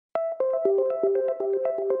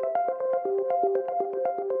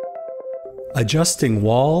Adjusting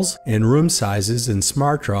walls and room sizes in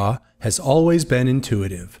SmartDraw has always been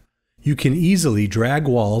intuitive. You can easily drag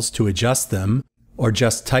walls to adjust them, or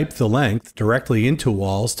just type the length directly into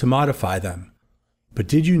walls to modify them. But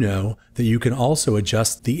did you know that you can also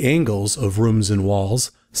adjust the angles of rooms and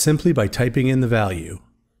walls simply by typing in the value?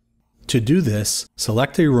 To do this,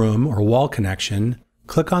 select a room or wall connection,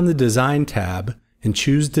 click on the Design tab, and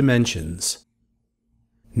choose Dimensions.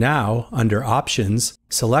 Now, under Options,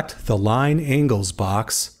 select the Line Angles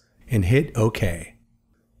box and hit OK.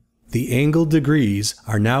 The angle degrees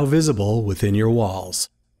are now visible within your walls.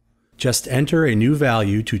 Just enter a new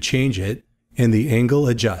value to change it, and the angle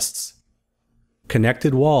adjusts.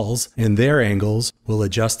 Connected walls and their angles will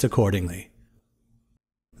adjust accordingly.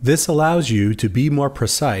 This allows you to be more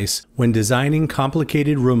precise when designing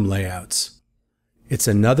complicated room layouts. It's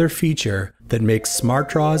another feature that makes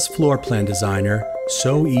SmartDraw's Floor Plan Designer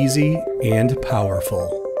so easy and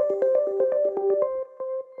powerful.